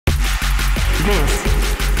This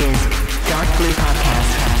is Dark Blue Podcast.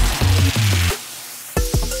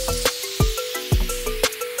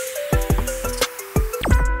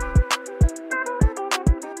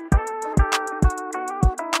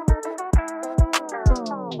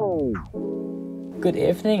 Good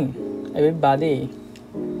evening, everybody.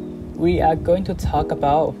 We are going to talk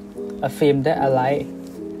about a film that I like,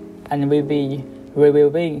 and we'll be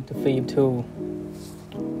reviewing the film too.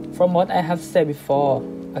 From what I have said before,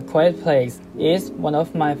 A Quiet Place is one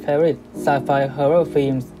of my favorite sci-fi horror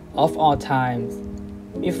films of all times.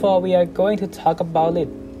 Before we are going to talk about it,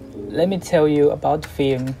 let me tell you about the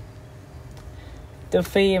film. The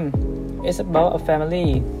film is about a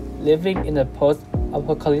family living in a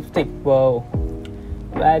post-apocalyptic world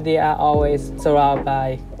where they are always surrounded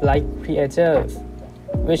by black creatures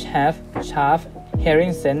which have sharp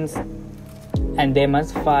hearing sense, and they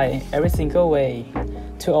must find every single way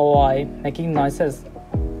to avoid making noises.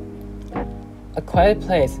 A Quiet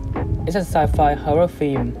Place is a sci-fi horror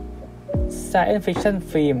film. Science fiction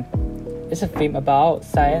film is a film about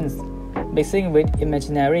science mixing with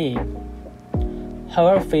imaginary.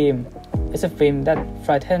 Horror film is a film that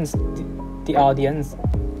frightens the audience.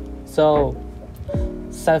 So,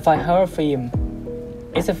 sci-fi horror film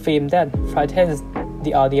is a film that frightens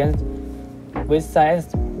the audience with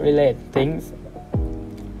science-related things.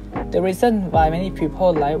 The reason why many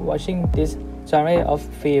people like watching this genre of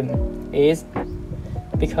film is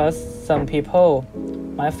because some people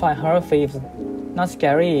might find horror films not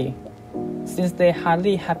scary, since they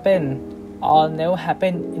hardly happen or never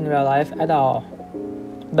happen in real life at all.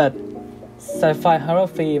 But sci-fi horror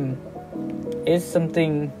film is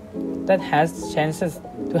something that has chances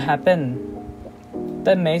to happen.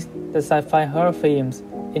 That makes the sci-fi horror films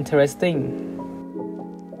interesting.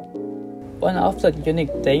 One of the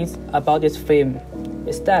unique things about this film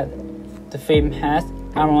is that the film has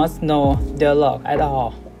almost no dialogue at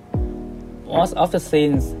all. Most of the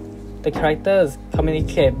scenes, the characters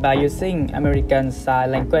communicate by using American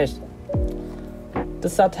Sign Language. The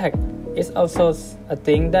subtext is also a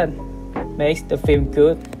thing that makes the film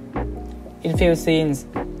good. In few scenes,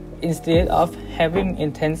 instead of having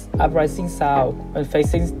intense uprising sound when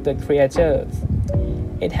facing the creatures,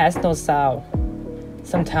 it has no sound.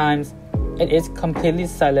 Sometimes it is completely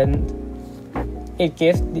silent. It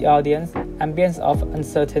gives the audience ambience of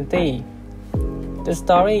uncertainty. The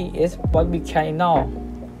story is what we can ignore.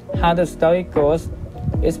 How the story goes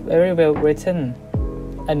is very well written,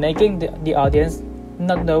 and making the audience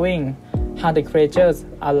not knowing how the creatures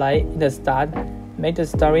are like in the start make the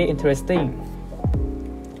story interesting.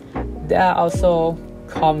 There are also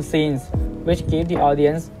calm scenes which give the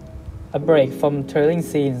audience a break from thrilling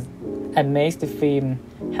scenes and makes the film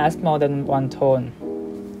has more than one tone.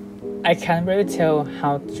 I can't really tell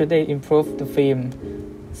how should they improve the film,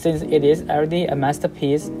 since it is already a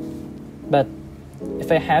masterpiece, but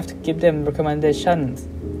if I have to give them recommendations,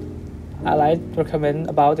 I like to recommend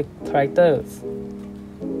about the characters.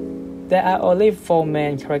 There are only 4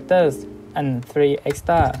 main characters and 3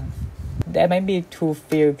 extras. There may be too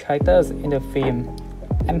few characters in the film.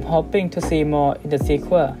 I'm hoping to see more in the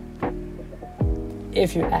sequel.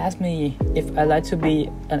 If you ask me if I like to be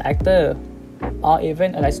an actor or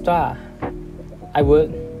even an extra, I would.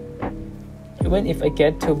 Even if I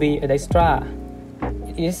get to be an extra,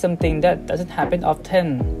 it is something that doesn't happen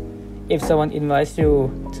often if someone invites you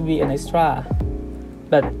to be an extra.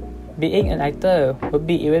 But being an actor would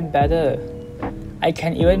be even better. I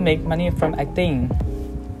can even make money from acting.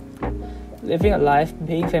 Living a life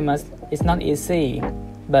being famous is not easy,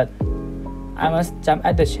 but I must jump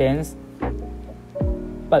at the chance.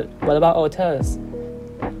 But what about authors?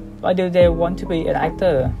 Why do they want to be an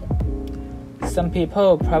actor? Some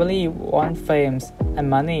people probably want fame and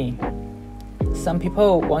money. Some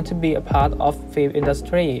people want to be a part of film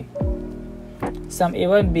industry. Some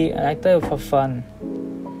even be an actor for fun.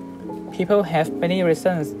 People have many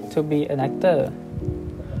reasons to be an actor.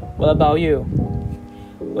 What about you?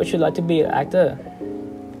 Would you like to be an actor?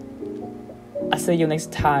 I'll see you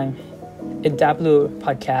next time in W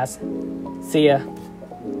Podcast. See ya.